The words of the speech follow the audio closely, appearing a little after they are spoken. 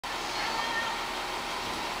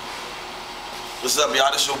What's up, y'all?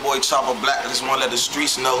 This your boy Chopper Black. I just want to let the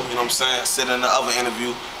streets know, you know what I'm saying? I said in the other interview,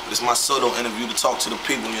 but it's my solo interview to talk to the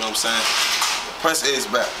people, you know what I'm saying? Prince is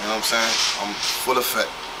back, you know what I'm saying? I'm full effect.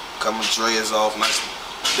 Cut my dreads off, nice,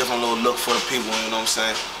 different little look for the people, you know what I'm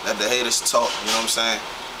saying? Let the haters talk, you know what I'm saying?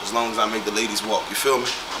 As long as I make the ladies walk, you feel me?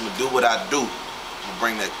 I'm gonna do what I do. I'm gonna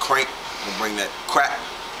bring that crank, I'm gonna bring that crack,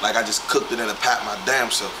 like I just cooked it in a pot my damn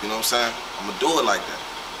self, you know what I'm saying? I'm gonna do it like that,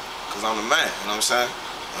 cause I'm the man, you know what I'm saying?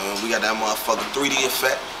 We got that motherfucking 3D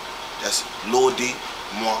effect. That's Lil D,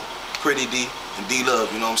 Moi, Pretty D, and D Love,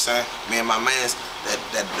 you know what I'm saying? Me and my mans,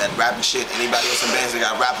 that rapping shit, anybody else in bands that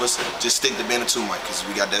got rappers, just stick the Band of Two mic, cause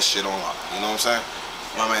we got that shit on lock, you know what I'm saying?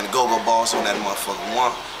 My man, the Go-Go Boss on that motherfucking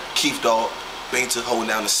one. Keith Dog, Bainter holding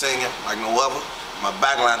down the singing like no other. My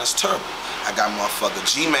backline is Turbo. I got motherfucker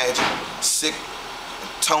G Magic, Sick, and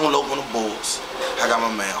Tone Loc on the boards. I got my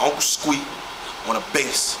man Uncle Squeak on the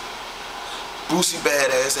bass. Brucey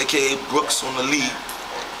Badass, aka Brooks on the lead.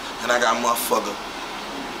 And I got motherfucker.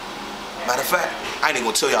 Matter of fact, I ain't even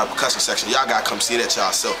gonna tell y'all the percussion section. Y'all gotta come see that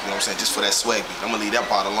y'allself, you know what I'm saying? Just for that swag beat. I'm gonna leave that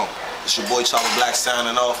part alone. It's your boy Chopper Black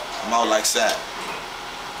signing off. I'm out like sad.